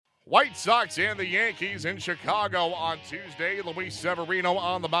White Sox and the Yankees in Chicago on Tuesday. Luis Severino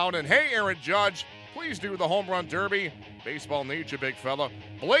on the mound. And hey, Aaron Judge, please do the home run derby. Baseball needs you, big fella.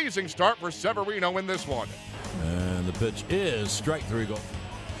 Blazing start for Severino in this one. And the pitch is strike three.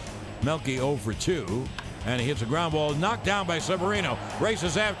 Melky 0 for 2. And he hits a ground ball knocked down by Severino.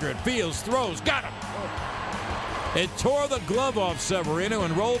 Races after it. Fields, throws, got him. It tore the glove off Severino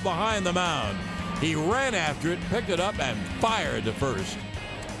and rolled behind the mound. He ran after it, picked it up, and fired to first.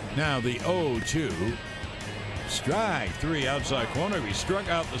 Now the 0-2. Strike three outside corner. He struck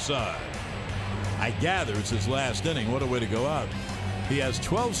out the side. I gather it's his last inning. What a way to go out. He has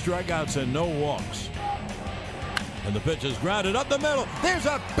 12 strikeouts and no walks. And the pitch is grounded up the middle. There's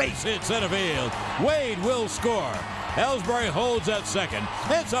a base hit center field. Wade will score. Ellsbury holds at second.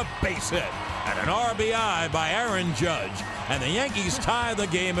 It's a base hit. And an RBI by Aaron Judge. And the Yankees tie the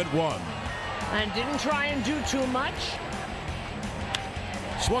game at 1. And didn't try and do too much.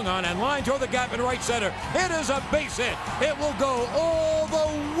 Swung on and line toward the gap in right center. It is a base hit. It will go all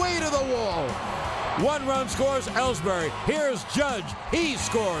the way to the wall. 1 run scores Ellsbury. Here's Judge. He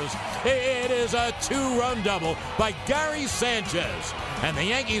scores. It is a 2-run double by Gary Sanchez. And the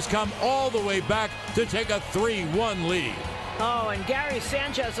Yankees come all the way back to take a 3-1 lead. Oh, and Gary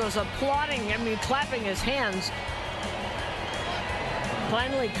Sanchez was applauding, clapping his hands.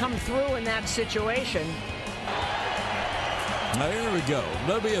 Finally come through in that situation. Now here we go.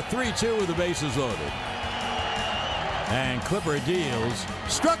 There'll be a 3-2 with the bases loaded. And Clipper deals.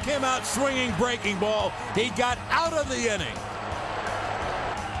 Struck him out swinging breaking ball. He got out of the inning.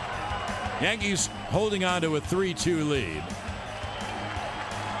 Yankees holding on to a 3-2 lead.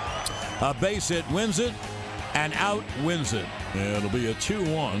 A base hit wins it, and out wins it. It'll be a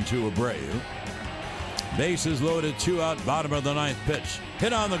 2-1 to Abreu. Bases loaded, 2 out, bottom of the 9th pitch.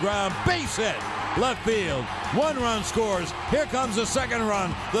 Hit on the ground, base hit. Left field, 1 run scores. Here comes the 2nd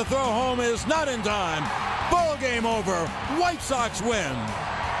run. The throw home is not in time. Ball game over. White Sox win.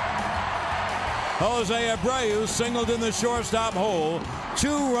 Jose Abreu singled in the shortstop hole.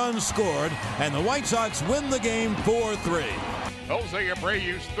 2 runs scored, and the White Sox win the game 4-3. Jose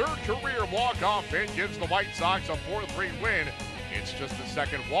Abreu's 3rd career walk-off win gives the White Sox a 4-3 win. It's just the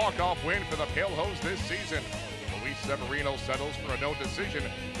 2nd walk-off win for the Pale Hose this season. Luis Severino settles for a no decision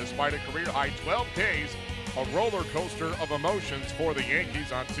despite a career-high 12 days. A roller coaster of emotions for the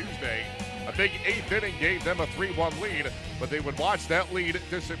Yankees on Tuesday. A big 8th inning gave them a 3-1 lead, but they would watch that lead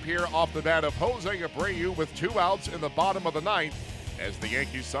disappear off the bat of Jose Abreu with 2 outs in the bottom of the 9th as the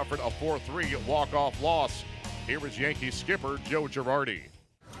Yankees suffered a 4-3 walk-off loss. Here is Yankees skipper Joe Girardi.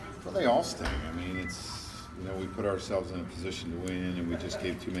 Well, they all sting. We put ourselves in a position to win, and we just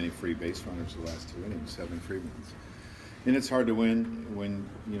gave too many free base runners the last 2 innings, 7 free runs. And it's hard to win when,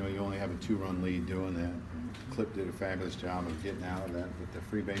 you only have a 2-run lead doing that. Clip did a fabulous job of getting out of that, but the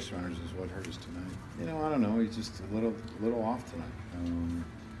free base runners is what hurt us tonight. I don't know. He's just a little off tonight. And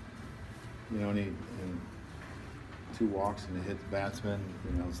he 2 walks and it hit the batsman.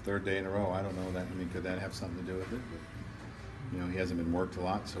 It's 3rd day in a row. I don't know could that have something to do with it? But, he hasn't been worked a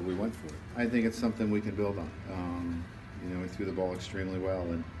lot, so we went for it. I think it's something we can build on. He threw the ball extremely well,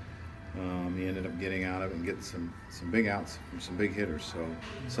 and he ended up getting out of it and getting some big outs from some big hitters. So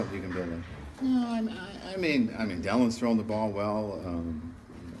something you can build on. Dellen's thrown the ball well.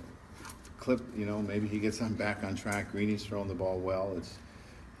 Clip, maybe he gets back on track. Greeny's thrown the ball well.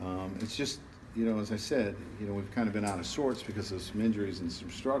 It's just, as I said, we've kind of been out of sorts because of some injuries and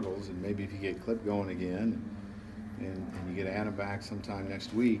some struggles. And maybe if you get Clip going again, and you get Adam back sometime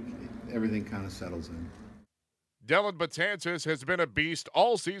next week, everything kind of settles in. Dellin Betances has been a beast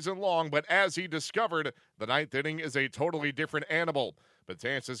all season long, but as he discovered, the 9th inning is a totally different animal.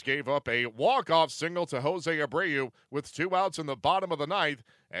 Betances gave up a walk-off single to Jose Abreu with 2 outs in the bottom of the 9th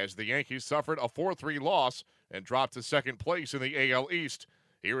as the Yankees suffered a 4-3 loss and dropped to 2nd place in the AL East.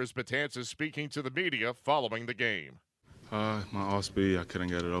 Here is Betances speaking to the media following the game. My off-speed, I couldn't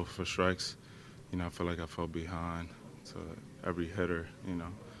get it over for strikes. I feel like I fell behind. So every hitter,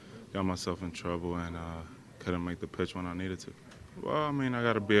 got myself in trouble and couldn't make the pitch when I needed to. Well, I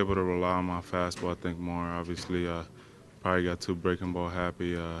got to be able to rely on my fastball, I think, more. Obviously, probably got too breaking ball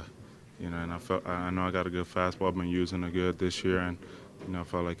happy, and I know I got a good fastball. I've been using it good this year, and, I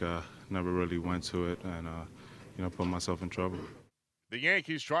felt like I never really went to it and, put myself in trouble. The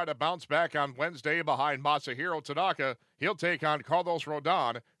Yankees try to bounce back on Wednesday behind Masahiro Tanaka. He'll take on Carlos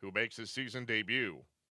Rodon, who makes his season debut.